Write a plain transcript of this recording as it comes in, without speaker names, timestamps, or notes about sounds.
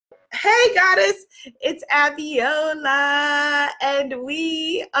Hey, Goddess, it's Abiola, and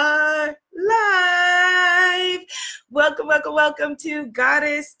we are live. Welcome to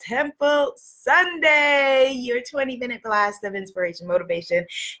Goddess Temple Sunday, your 20-minute blast of inspiration, motivation,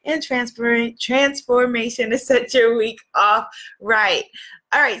 and transformation to set your week off right.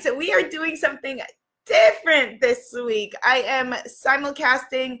 All right, so we are doing something different this week. I am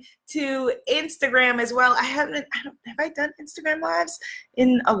simulcasting to Instagram as well. Have I done Instagram lives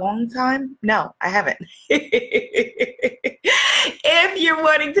in a long time? No, I haven't. If you're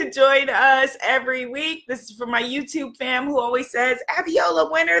wanting to join us every week, this is for my YouTube fam who always says,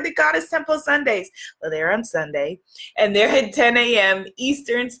 Abiola, when are the Goddess Temple Sundays? Well, they're on Sunday, and they're at 10 a.m.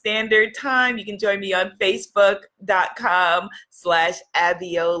 Eastern Standard Time. You can join me on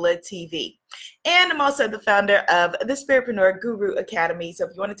Facebook.com/Abiola TV. And I'm also the founder of the Spiritpreneur Guru Academy. So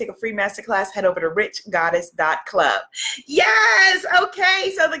if you want to take a free masterclass, head over to richgoddess.club. Yes,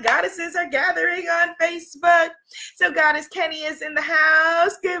 okay, so the goddesses are gathering on Facebook. So Goddess Kenny is in the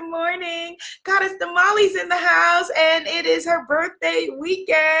house. Good morning. Goddess Damali's in the house, and it is her birthday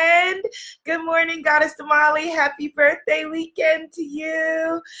weekend. Good morning, Goddess Damali. Happy birthday weekend to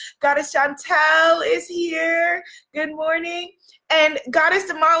you. Goddess Chantel is here. Good morning. And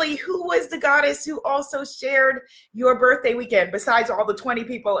Goddess Damali, who was the goddess who also shared your birthday weekend, besides all the 20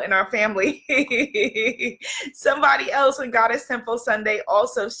 people in our family? Somebody else on Goddess Temple Sunday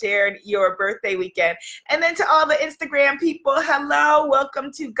also shared your birthday weekend. And then to all the Instagram people, hello,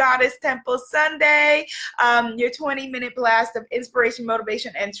 welcome to Goddess Temple Sunday, your 20-minute blast of inspiration,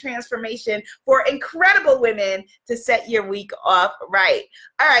 motivation, and transformation for incredible women to set your week off right.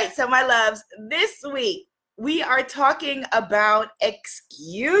 All right, so my loves, this week, we are talking about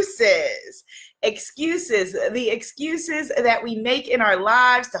excuses. Excuses, the excuses that we make in our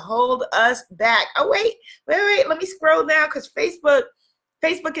lives to hold us back. Oh, wait, let me scroll down because Facebook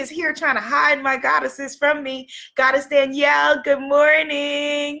is here trying to hide my goddesses from me. Goddess Danielle, good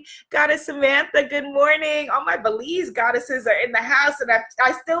morning. Goddess Samantha, good morning. All my Belize goddesses are in the house, and I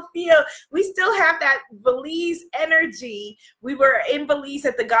still feel we still have that Belize energy. We were in Belize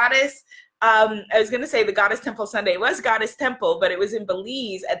at the Goddess I was going to say the Goddess Temple Sunday. It was Goddess Temple, but it was in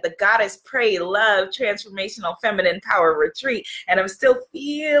Belize at the Goddess Pray, Love, Transformational Feminine Power Retreat. And I'm still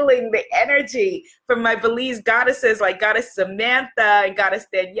feeling the energy from my Belize goddesses like Goddess Samantha and Goddess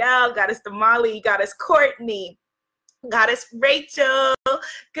Danielle, Goddess Damali, Goddess Courtney, Goddess Rachel.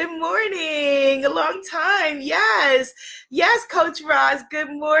 Good morning. A long time. Yes, Coach Roz.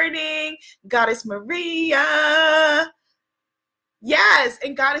 Good morning. Goddess Maria. Yes,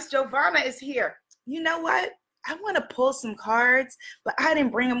 and Goddess Giovanna is here. You know what? I want to pull some cards, but I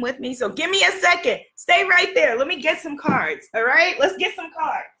didn't bring them with me. So give me a second. Stay right there. Let me get some cards. All right? Let's get some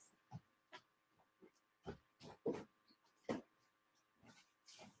cards.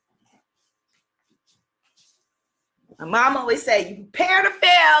 My mom always say, you prepare to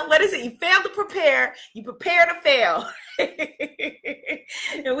fail. What is it? You fail to prepare. You prepare to fail.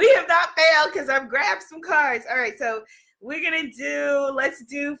 And we have not failed because I've grabbed some cards. All right, so we're going to let's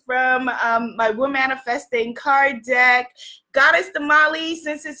do from my We're Manifesting card deck. Goddess Damali,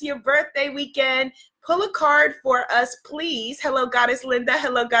 since it's your birthday weekend, pull a card for us, please. Hello, Goddess Linda.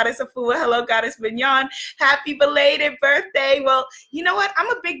 Hello, Goddess Afua. Hello, Goddess Mignon. Happy belated birthday. Well, you know what? I'm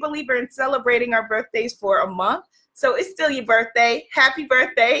a big believer in celebrating our birthdays for a month. So it's still your birthday. Happy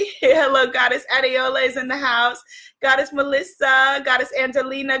birthday. Hello, Goddess Adeola is in the house. Goddess Melissa, Goddess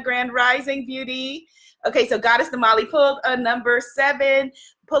Angelina, Grand Rising Beauty. Okay, so Goddess Damali pulled a number 7,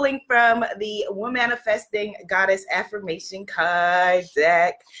 pulling from the We're Manifesting Goddess Affirmation card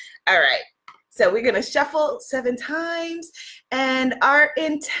deck. All right, so we're going to shuffle 7 times. And our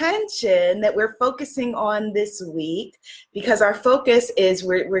intention that we're focusing on this week, because our focus is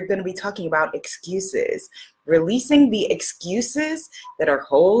we're going to be talking about excuses, releasing the excuses that are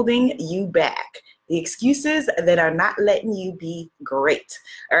holding you back. The excuses that are not letting you be great.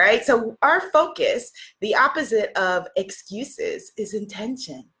 All right. So our focus, the opposite of excuses, is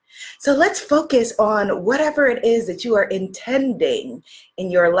intention. So let's focus on whatever it is that you are intending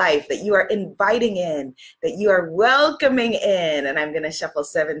in your life, that you are inviting in, that you are welcoming in. And I'm going to shuffle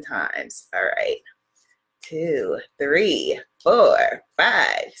 7 times. All right. 2, 3, 4, 5,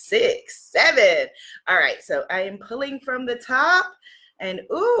 6, 7. All right. So I am pulling from the top. And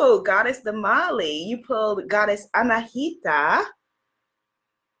ooh, Goddess Damali, you pulled Goddess Anahita.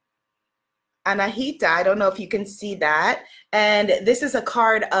 Anahita, I don't know if you can see that. And this is a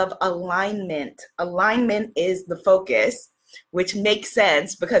card of alignment. Alignment is the focus. which makes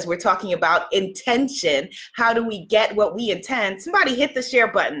sense because we're talking about intention. How do we get what we intend? Somebody hit the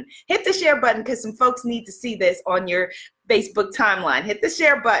share button. Hit the share button because some folks need to see this on your Facebook timeline. Hit the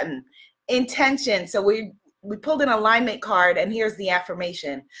share button. Intention. So we pulled an alignment card, and here's the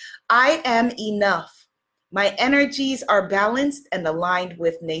affirmation. I am enough. My energies are balanced and aligned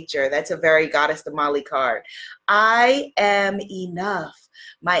with nature. That's a very Goddess Damali card. I am enough.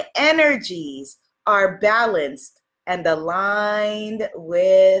 My energies are balanced and aligned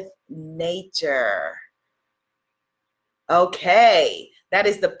with nature. Okay, that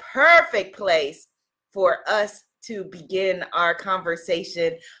is the perfect place for us to begin our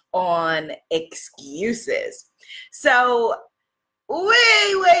conversation on excuses. So,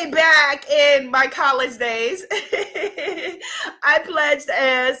 way back in my college days, I pledged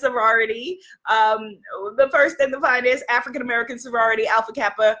a sorority, the first and the finest African-American sorority, Alpha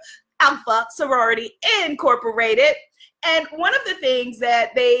Kappa Alpha Sorority Incorporated. And one of the things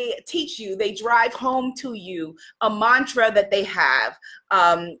that they teach you, they drive home to you a mantra that they have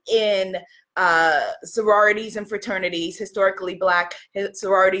in sororities and fraternities, historically Black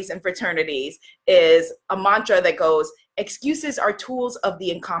sororities and fraternities, is a mantra that goes, excuses are tools of the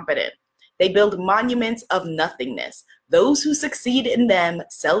incompetent. They build monuments of nothingness. Those who succeed in them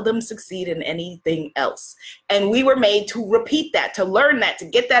seldom succeed in anything else. And we were made to repeat that, to learn that, to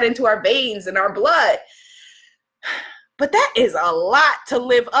get that into our veins and our blood. But that is a lot to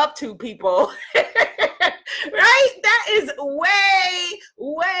live up to, people. Right? That is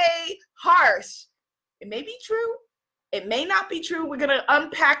way harsh. It may be true. It may not be true. We're going to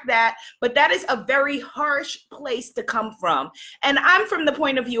unpack that, but that is a very harsh place to come from. And I'm from the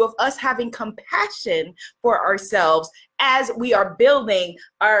point of view of us having compassion for ourselves as we are building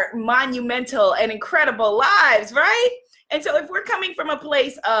our monumental and incredible lives, right? And so if we're coming from a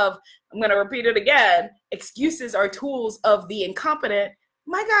place of, I'm going to repeat it again, excuses are tools of the incompetent.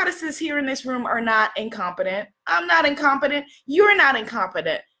 My goddesses here in this room are not incompetent. I'm not incompetent. You're not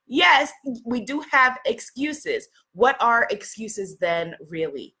incompetent. Yes, we do have excuses. What are excuses then,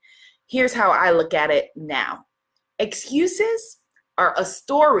 really? Here's how I look at it now. Excuses are a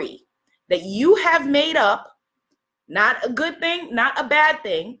story that you have made up, not a good thing, not a bad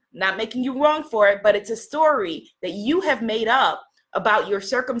thing, not making you wrong for it, but it's a story that you have made up about your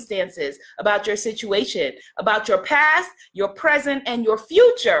circumstances, about your situation, about your past, your present, and your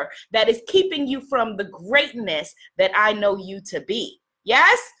future that is keeping you from the greatness that I know you to be.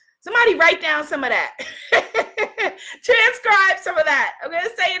 Yes? Somebody write down some of that. Transcribe some of that. I'm going to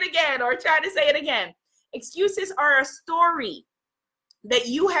say it again, or try to say it again. Excuses are a story that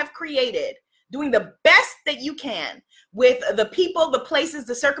you have created, doing the best that you can with the people, the places,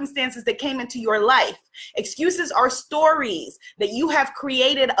 the circumstances that came into your life. Excuses are stories that you have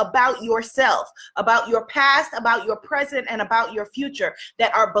created about yourself, about your past, about your present, and about your future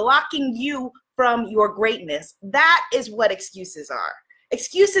that are blocking you from your greatness. That is what excuses are.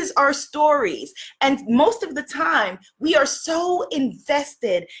 Excuses are stories. And most of the time, we are so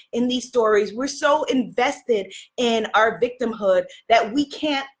invested in these stories. We're so invested in our victimhood that we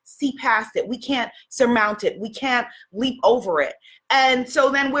can't see past it. We can't surmount it. We can't leap over it. And so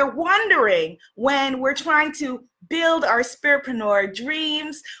then we're wondering when we're trying to build our spiritpreneur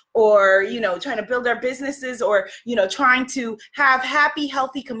dreams, or, trying to build our businesses, or, trying to have happy,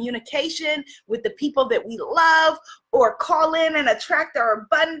 healthy communication with the people that we love, or call in and attract our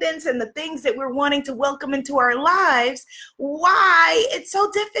abundance and the things that we're wanting to welcome into our lives. Why it's so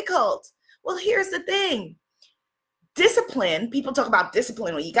difficult? Well, here's the thing. Discipline, people talk about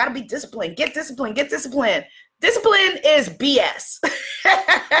discipline. Well, you got to be disciplined. Get disciplined. Get disciplined. Discipline is BS.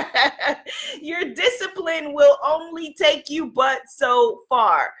 Your discipline will only take you but so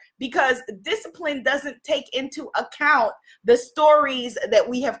far, because discipline doesn't take into account the stories that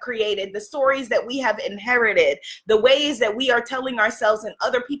we have created, the stories that we have inherited, the ways that we are telling ourselves and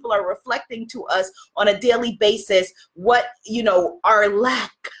other people are reflecting to us on a daily basis what, our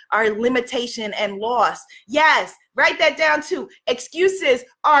lack, our limitation and loss. Yes, write that down too. Excuses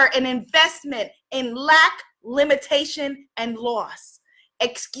are an investment in lack, limitation, and loss.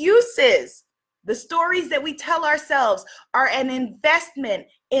 Excuses, the stories that we tell ourselves, are an investment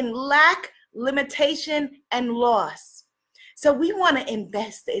in lack, limitation, and loss. So we want to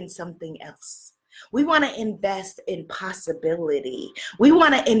invest in something else. We want to invest in possibility. We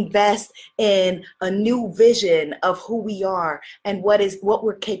want to invest in a new vision of who we are and what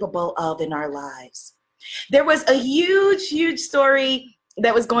we're capable of in our lives. There was a huge story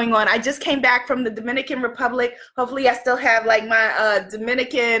that was going on. I just came back from the Dominican Republic. Hopefully I still have like my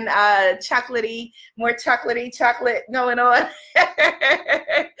Dominican chocolate going on.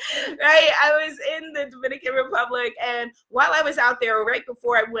 Right? I was in the Dominican Republic. And while I was out there, right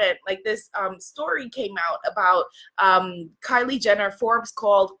before I went, like this story came out about Kylie Jenner. Forbes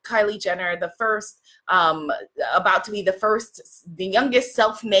called Kylie Jenner the first, about to be the youngest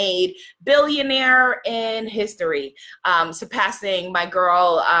self-made billionaire in history, surpassing my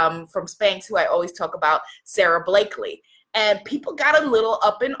girl from Spanx, who I always talk about, Sarah Blakely. And people got a little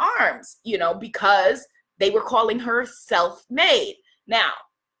up in arms, you know, because they were calling her self-made. Now,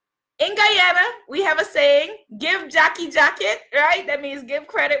 in Guyana, we have a saying, give Jockey Jacket, right? That means give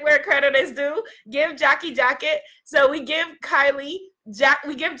credit where credit is due. Give Jockey Jacket. So we give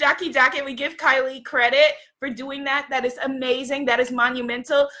Jockey Jacket, we give Kylie credit for doing that. That is amazing. That is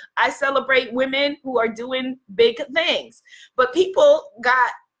monumental. I celebrate women who are doing big things. But people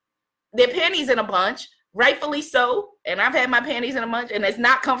got their panties in a bunch, rightfully so, and I've had my panties in a bunch, and it's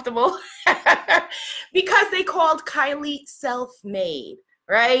not comfortable because they called Kylie self-made,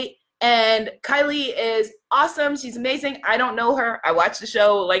 right? And Kylie is awesome. She's amazing. I don't know her. I watch the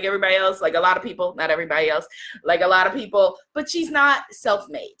show like everybody else, like a lot of people, not everybody else, like a lot of people, but she's not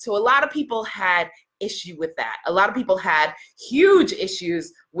self-made. So a lot of people had issue with that. A lot of people had huge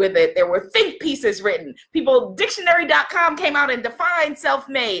issues with it. There were think pieces written. Dictionary.com came out and defined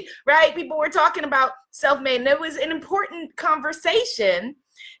self-made, right? People were talking about self-made, and it was an important conversation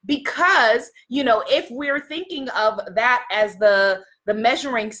because, you know, if we're thinking of that as the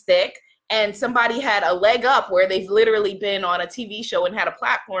measuring stick, and somebody had a leg up where they've literally been on a TV show and had a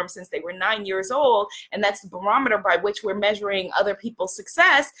platform since they were 9 years old, and that's the barometer by which we're measuring other people's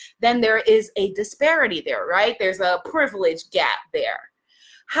success, then there is a disparity there, right? There's a privilege gap there.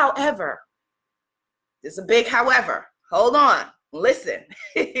 However, there's a big however. Hold on, listen.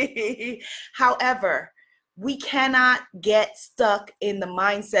 However, we cannot get stuck in the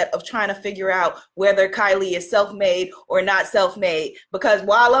mindset of trying to figure out whether Kylie is self-made or not self-made, because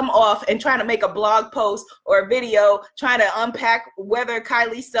while I'm off and trying to make a blog post or a video trying to unpack whether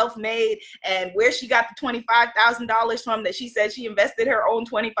Kylie's self-made and where she got the $25,000 from that she said she invested her own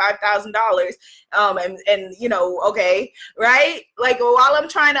 $25,000, and you know, okay, right? Like while I'm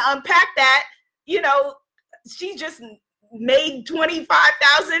trying to unpack that, you know, she just made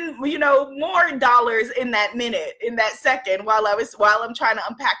 25,000, you know, more dollars in that minute, in that second, while I'm trying to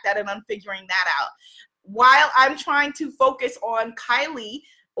unpack that and I'm figuring that out. While I'm trying to focus on Kylie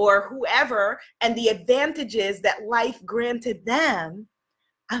or whoever and the advantages that life granted them,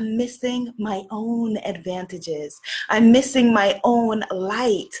 I'm missing my own advantages. I'm missing my own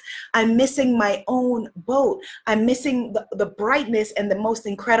light. I'm missing my own boat. I'm missing the brightness and the most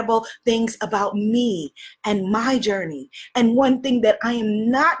incredible things about me and my journey. And one thing that I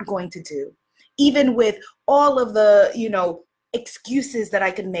am not going to do, even with all of the, you know, excuses that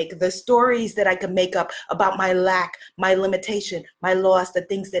I can make, the stories that I can make up about my lack, my limitation, my loss, the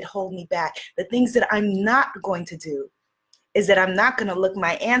things that hold me back, the things that I'm not going to do, is that I'm not going to look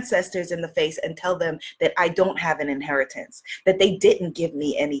my ancestors in the face and tell them that I don't have an inheritance, that they didn't give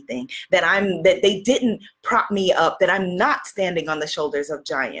me anything, that they didn't prop me up, that I'm not standing on the shoulders of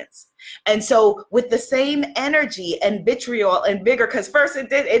giants. And so with the same energy and vitriol and vigor, because first it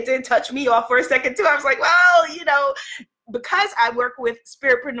did touch me off for a second too. I was like, well, you know, because I work with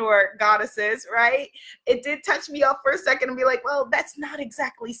spiritpreneur goddesses, right? It did touch me off for a second and be like, well, that's not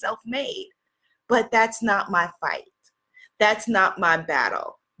exactly self-made, but that's not my fight. That's not my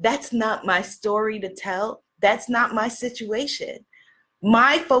battle. That's not my story to tell. That's not my situation.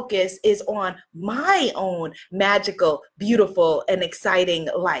 My focus is on my own magical, beautiful, and exciting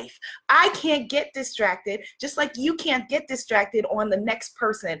life. I can't get distracted, just like you can't get distracted on the next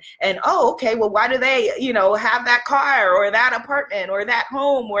person. And, oh, okay, well, why do they, you know, have that car or that apartment or that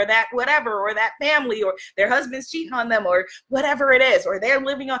home or that whatever or that family or their husband's cheating on them or whatever it is, or they're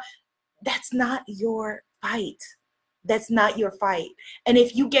living on. That's not your fight. That's not your fight. And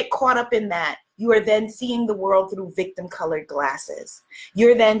if you get caught up in that, you are then seeing the world through victim-colored glasses.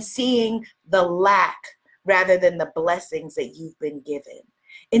 You're then seeing the lack rather than the blessings that you've been given.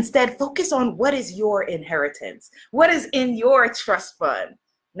 Instead, focus on what is your inheritance. What is in your trust fund?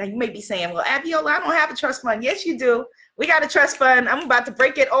 Now, you may be saying, well, Abiola, I don't have a trust fund. Yes, you do. We got a trust fund. I'm about to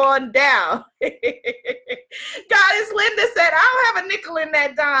break it on down. Goddess Linda said, I don't have a nickel in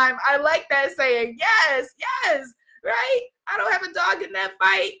that dime. I like that saying. Yes, yes. Right? I don't have a dog in that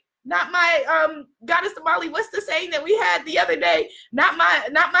fight. Not my Goddess Damali. What's the saying that we had the other day? Not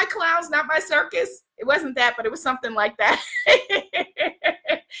my clowns, not my circus. It wasn't that, but it was something like that.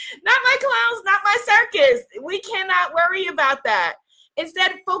 Not my clowns, not my circus. We cannot worry about that.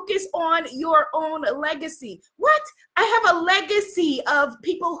 Instead, focus on your own legacy. What? I have a legacy of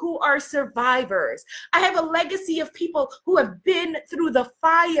people who are survivors. I have a legacy of people who have been through the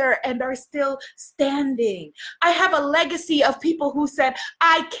fire and are still standing. I have a legacy of people who said,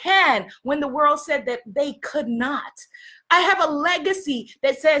 I can, when the world said that they could not. I have a legacy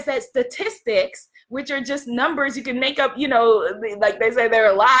that says that statistics, which are just numbers you can make up, you know, like they say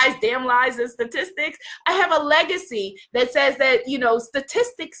there are lies, damn lies and statistics. I have a legacy that says that, you know,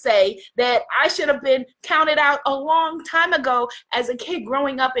 statistics say that I should have been counted out a long time ago as a kid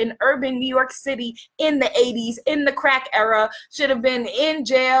growing up in urban New York City in the 80s, in the crack era, should have been in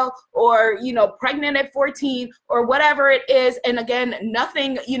jail or, you know, pregnant at 14 or whatever it is. And again,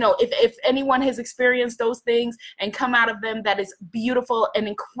 nothing, you know, if anyone has experienced those things and come out of them, that is beautiful and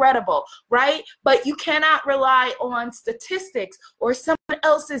incredible, right? But you cannot rely on statistics or someone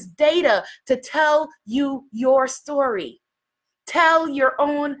else's data to tell you your story. Tell your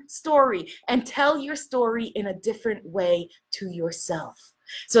own story and tell your story in a different way to yourself.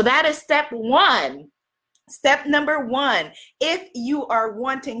 So that is step one. Step number one, if you are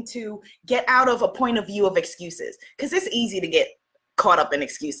wanting to get out of a point of view of excuses, because it's easy to get caught up in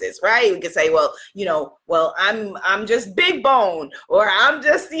excuses, right? We could say, well, you know, well, I'm just big bone, or I'm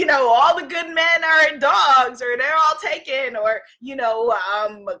just, you know, all the good men are dogs, or they're all taken, or, you know,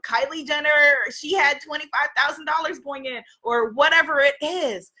 Kylie Jenner, she had $25,000 going in, or whatever it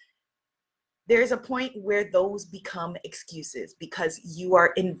is. There's a point where those become excuses because you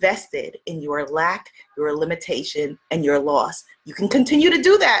are invested in your lack, your limitation, and your loss. You can continue to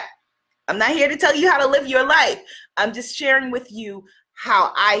do that. I'm not here to tell you how to live your life. I'm just sharing with you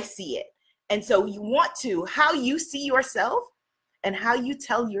how I see it. And so you want to, how you see yourself and how you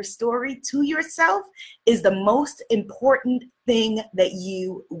tell your story to yourself is the most important thing that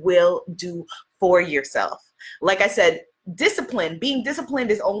you will do for yourself. Like I said, discipline, being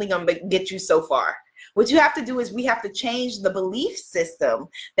disciplined is only going to get you so far. What you have to do is we have to change the belief system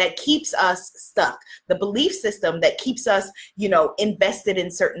that keeps us stuck, the belief system that keeps us, you know, invested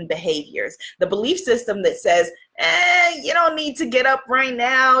in certain behaviors, the belief system that says, you don't need to get up right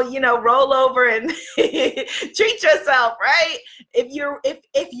now, you know, roll over and treat yourself, right? If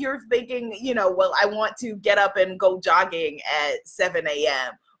you're thinking, you know, well, I want to get up and go jogging at 7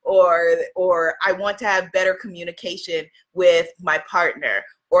 a.m. or I want to have better communication with my partner,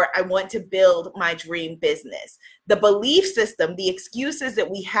 or I want to build my dream business. The belief system, the excuses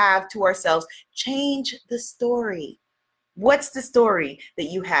that we have to ourselves, change the story. What's the story that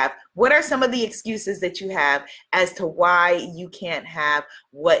you have? What are some of the excuses that you have as to why you can't have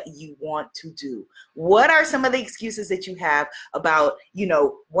what you want to do? What are some of the excuses that you have about, you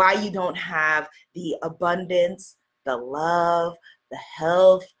know, why you don't have the abundance, the love, the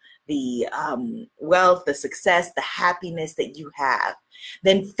health, the wealth, the success, the happiness that you have?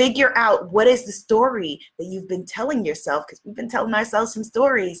 Then figure out what is the story that you've been telling yourself, because we've been telling ourselves some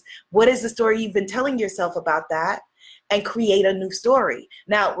stories. What is the story you've been telling yourself about that? And create a new story.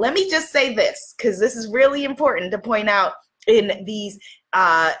 Now, let me just say this, because this is really important to point out in these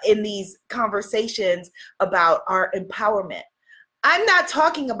conversations about our empowerment. I'm not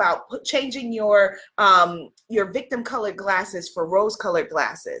talking about changing your victim colored glasses for rose colored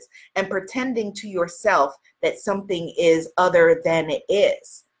glasses and pretending to yourself that something is other than it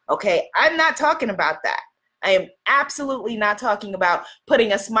is. Okay, I'm not talking about that. I am absolutely not talking about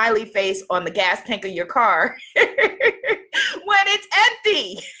putting a smiley face on the gas tank of your car when it's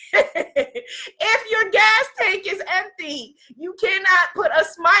empty. If your gas tank is empty, you cannot put a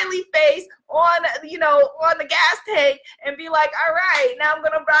smiley face on, on the gas tank and be like, all right, now I'm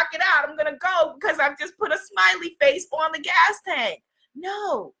going to rock it out. I'm going to go because I've just put a smiley face on the gas tank.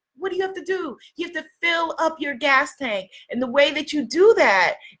 No. What do you have to do? You have to fill up your gas tank. And the way that you do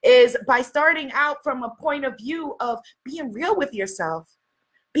that is by starting out from a point of view of being real with yourself.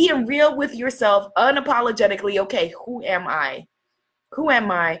 Being real with yourself unapologetically. Okay, who am I? Who am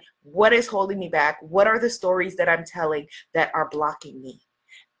I? What is holding me back? What are the stories that I'm telling that are blocking me?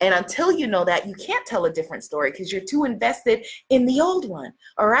 And until you know that, you can't tell a different story because you're too invested in the old one.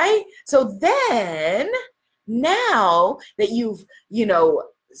 All right? So then, now that you've,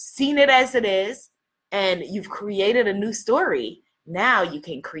 seen it as it is, and you've created a new story, now you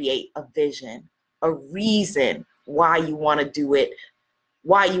can create a vision, a reason why you want to do it,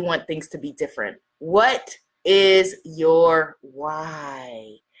 why you want things to be different. What is your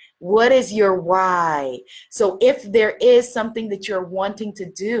why? What is your why? So if there is something that you're wanting to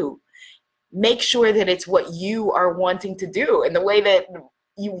do, make sure that it's what you are wanting to do. And the way that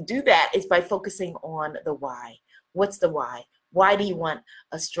you do that is by focusing on the why. What's the why? Why do you want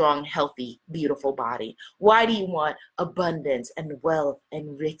a strong, healthy, beautiful body? Why do you want abundance and wealth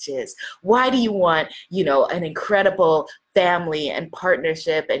and riches? Why do you want, an incredible family and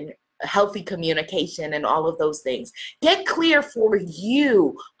partnership and healthy communication and all of those things? Get clear for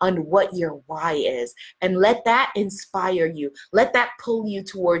you on what your why is, and let that inspire you. Let that pull you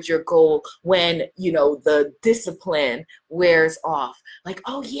towards your goal when, the discipline wears off. Like,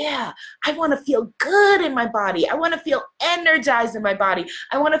 oh yeah, I want to feel good in my body. I want to feel energized in my body.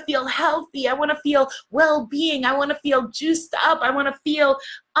 I want to feel healthy. I want to feel well-being. I want to feel juiced up. I want to feel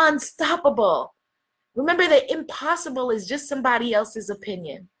unstoppable. Remember that impossible is just somebody else's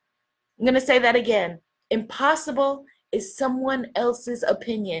opinion. I'm going to say that again. Impossible is someone else's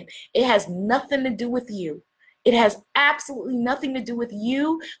opinion. It has nothing to do with you. It has absolutely nothing to do with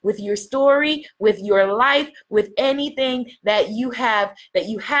you, with your story, with your life, with anything that you have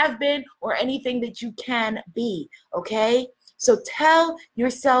been, or anything that you can be, okay? So tell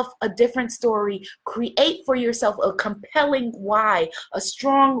yourself a different story. Create for yourself a compelling why, a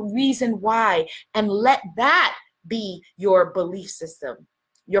strong reason why, and let that be your belief system,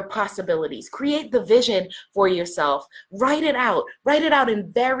 your possibilities. Create the vision for yourself. Write it out. Write it out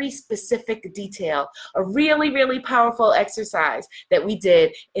in very specific detail. A really, really powerful exercise that we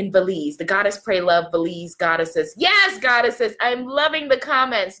did in Belize. The Goddess Pray Love Belize Goddesses. Yes, Goddesses. I'm loving the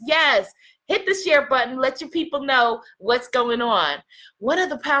comments. Yes. Hit the share button. Let your people know what's going on. One of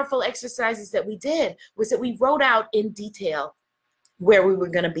the powerful exercises that we did was that we wrote out in detail where we were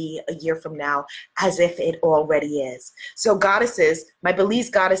going to be a year from now, as if it already is. So goddesses, my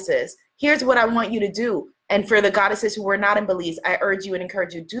Belize goddesses, here's what I want you to do. And for the goddesses who were not in Belize, I urge you and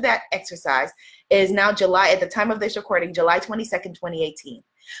encourage you, do that exercise. It is now July, at the time of this recording, July 22nd, 2018.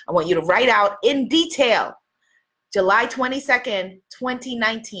 I want you to write out in detail, July 22nd,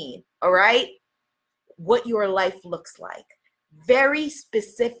 2019, all right, what your life looks like. Very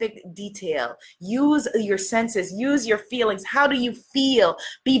specific detail. Use your senses, use your feelings. How do you feel?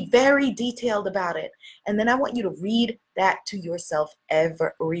 Be very detailed about it. And then I want you to read that to yourself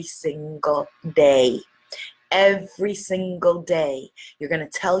every single day. Every single day, you're going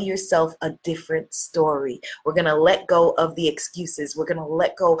to tell yourself a different story. We're going to let go of the excuses. We're going to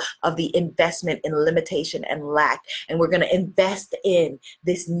let go of the investment in limitation and lack. And we're going to invest in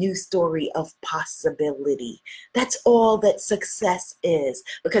this new story of possibility. That's all that success is.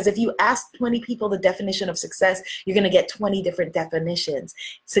 Because if you ask 20 people the definition of success, you're going to get 20 different definitions.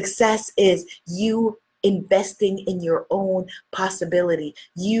 Success is you investing in your own possibility,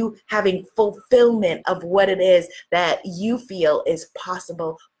 you having fulfillment of what it is that you feel is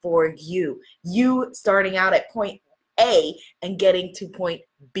possible for you, you starting out at point A and getting to point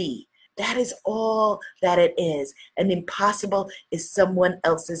B. That is all that it is. And impossible is someone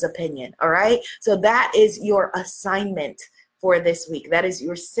else's opinion, all right? So that is your assignment for this week. That is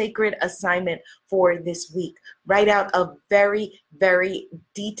your sacred assignment for this week. Write out a very, very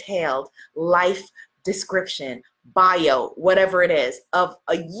detailed life description, bio, whatever it is, of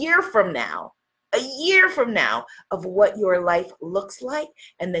a year from now, of what your life looks like.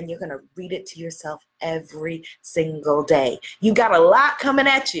 And then you're going to read it to yourself every single day. You got a lot coming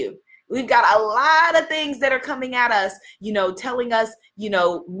at you. We've got a lot of things that are coming at us, telling us,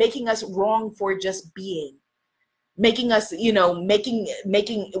 making us wrong for just being. Making us,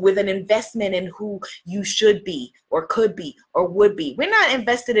 making with an investment in who you should be or could be or would be. We're not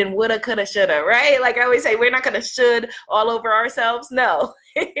invested in woulda, coulda, shoulda, right? Like I always say, we're not going to should all over ourselves. No,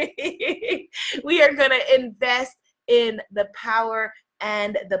 we are going to invest in the power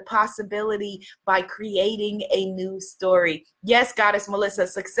and the possibility by creating a new story. Yes, Goddess Melissa,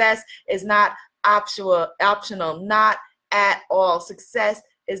 success is not optional, not at all. Success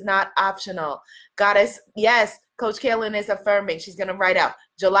is not optional. Goddess, yes, Coach Kaylin is affirming. She's going to write out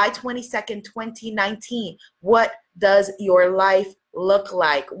July 22nd, 2019. What does your life look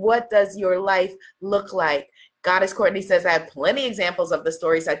like? What does your life look like? Goddess Courtney says, I have plenty of examples of the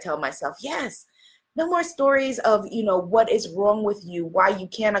stories I tell myself. Yes. No more stories of, what is wrong with you, why you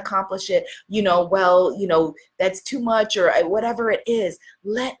can't accomplish it, that's too much or whatever it is.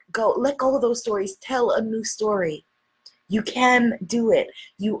 Let go of those stories. Tell a new story. You can do it.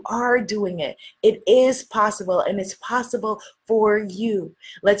 You are doing it. It is possible, and it's possible for you.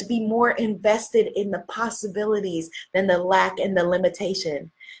 Let's be more invested in the possibilities than the lack and the limitation.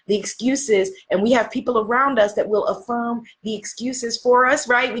 The excuses, and we have people around us that will affirm the excuses for us,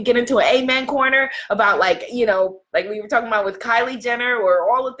 right? We get into an amen corner about like we were talking about with Kylie Jenner, or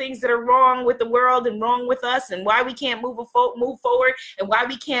all the things that are wrong with the world and wrong with us, and why we can't move forward, and why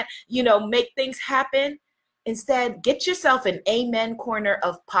we can't, make things happen. Instead, get yourself an amen corner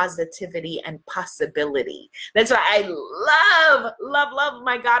of positivity and possibility. That's why I love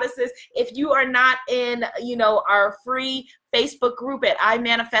my goddesses. If you are not in, our free Facebook group at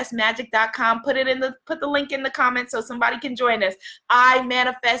imanifestmagic.com, put the link in the comments so somebody can join us.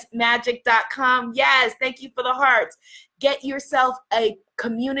 imanifestmagic.com. Yes, thank you for the hearts. Get yourself a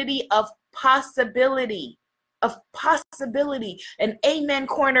community of possibility. An amen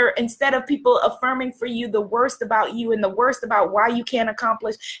corner, instead of people affirming for you the worst about you and the worst about why you can't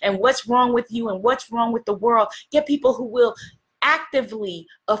accomplish and what's wrong with you and what's wrong with the world. Get people who will actively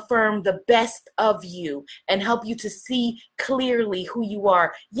affirm the best of you and help you to see clearly who you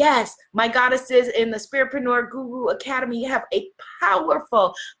are. Yes, my goddesses in the Spiritpreneur Guru Academy have a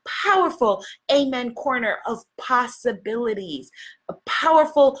powerful amen corner of possibilities. A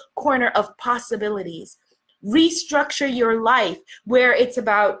powerful corner of possibilities. Restructure your life where it's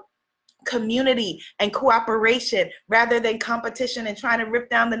about community and cooperation rather than competition and trying to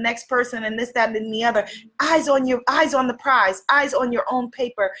rip down the next person and this, that, and the other. Eyes on the prize, eyes on your own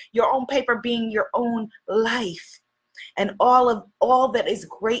paper being your own life, and all that is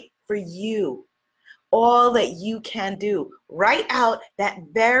great for you, all that you can do. Write out that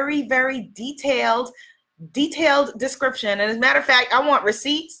very, very detailed description. And as a matter of fact, I want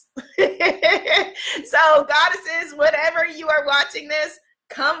receipts. So goddesses, whenever you are watching this,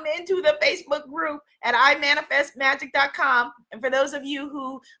 come into the Facebook group at imanifestmagic.com. And for those of you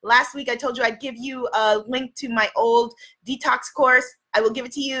who last week I told you I'd give you a link to my old detox course, I will give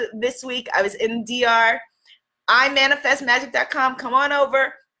it to you this week. I was in DR. imanifestmagic.com. Come on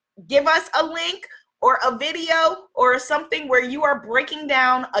over. Give us a link or a video or something where you are breaking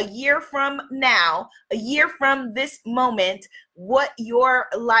down a year from now, a year from this moment, what your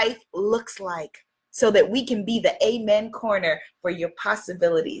life looks like, so that we can be the amen corner for your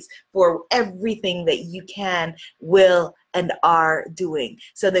possibilities, for everything that you can, will, and are doing,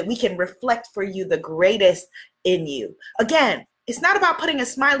 so that we can reflect for you the greatest in you. Again, it's not about putting a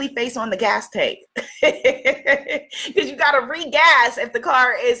smiley face on the gas tank, because you got to re-gas if the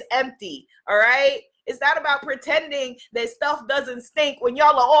car is empty, all right? It's not about pretending that stuff doesn't stink when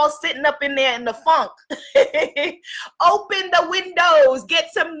y'all are all sitting up in there in the funk. Open the windows,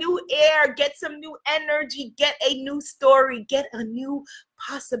 get some new air, get some new energy, get a new story, get a new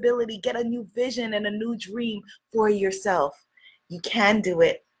possibility, get a new vision and a new dream for yourself. You can do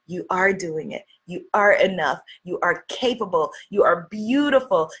it. You are doing it. You are enough. You are capable. You are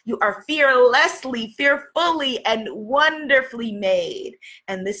beautiful. You are fearlessly, fearfully, and wonderfully made.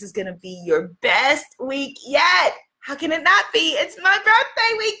 And this is going to be your best week yet. How can it not be? It's my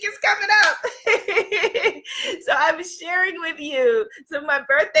birthday week is coming up. So I'm sharing with you some of my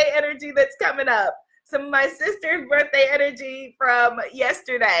birthday energy that's coming up. Some of my sister's birthday energy from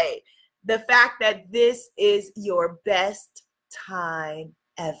yesterday. The fact that this is your best time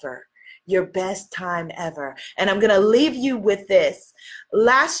ever. Your best time ever. And I'm going to leave you with this.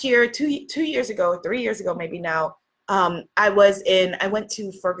 Last year, two years ago, 3 years ago, maybe now, I went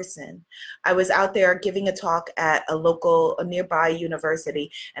to Ferguson. I was out there giving a talk at a nearby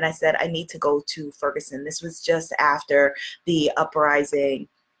university. And I said, I need to go to Ferguson. This was just after the uprising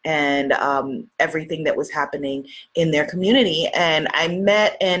and everything that was happening in their community. And I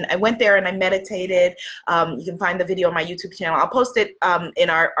went there and I meditated. You can find the video on my YouTube channel. I'll post it in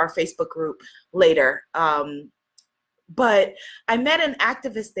our Facebook group later. But I met an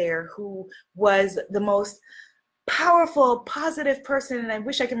activist there who was the most powerful, positive person, and I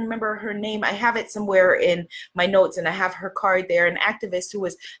wish I can remember her name. I have it somewhere in my notes, and I have her card there. An activist who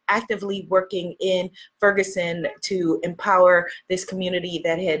was actively working in Ferguson to empower this community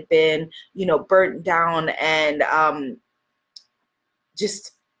that had been, burnt down and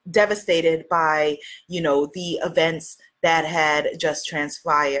just devastated by, the events that had just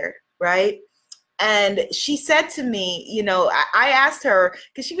transpired, right? And she said to me, I asked her,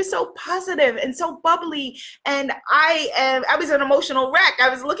 because she was so positive and so bubbly, and I was an emotional wreck. I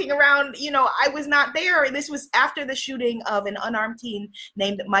was looking around, I was not there. This was after the shooting of an unarmed teen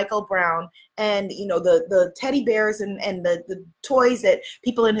named Michael Brown. And, the teddy bears and the toys that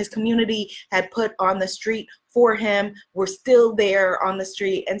people in his community had put on the street for him were still there on the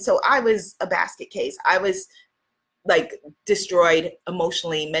street. And so I was a basket case. I was destroyed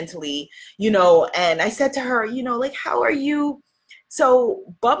emotionally, mentally, and I said to her, how are you so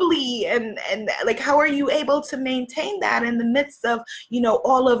bubbly and how are you able to maintain that in the midst of,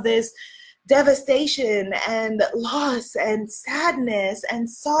 all of this devastation and loss and sadness and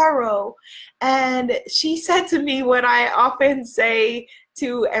sorrow? And she said to me what I often say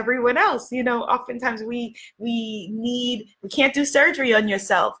to everyone else, oftentimes we can't do surgery on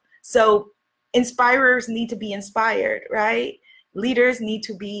yourself. So Inspirers need to be inspired, right? Leaders need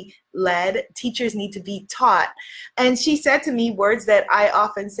to be led. Teachers need to be taught. And she said to me words that I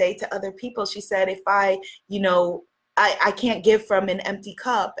often say to other people. She said, if I can't give from an empty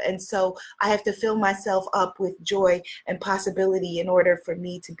cup. And so I have to fill myself up with joy and possibility in order for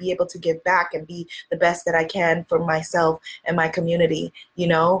me to be able to give back and be the best that I can for myself and my community,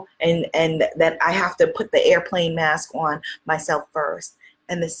 and that I have to put the airplane mask on myself first.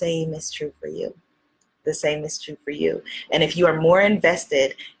 And the same is true for you. The same is true for you. And if you are more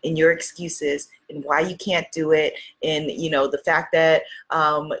invested in your excuses and why you can't do it, in the fact that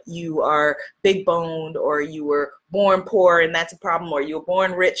you are big boned, or you were born poor and that's a problem, or you were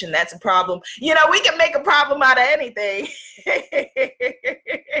born rich and that's a problem, we can make a problem out of anything.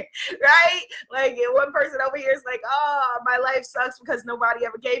 Right? Like, one person over here is like, oh, my life sucks because nobody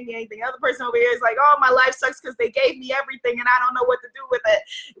ever gave me anything. The other person over here is like, oh, my life sucks because they gave me everything and I don't know what to do with it.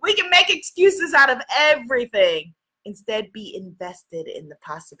 We can make excuses out of everything. Instead, be invested in the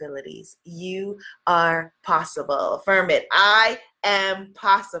possibilities. You are possible. Affirm it. I am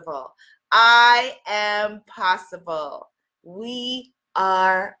possible. I am possible. We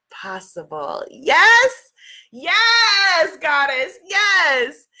are possible. Yes. Yes, goddess.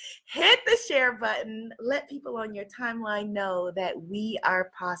 Yes. Hit the share button. Let people on your timeline know that we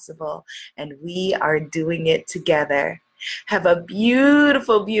are possible and we are doing it together. Have a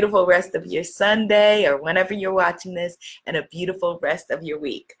beautiful, beautiful rest of your Sunday, or whenever you're watching this, and a beautiful rest of your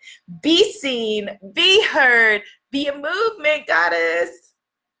week. Be seen, be heard, be a movement, goddess.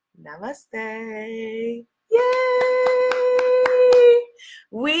 Namaste. Yay!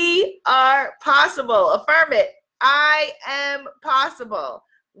 We are possible. Affirm it. I am possible.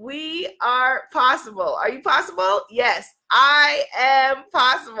 We are possible. Are you possible? Yes, I am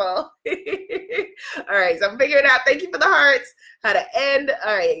possible. All right, so I'm figuring out. Thank you for the hearts. How to end.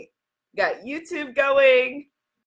 All right, got YouTube going.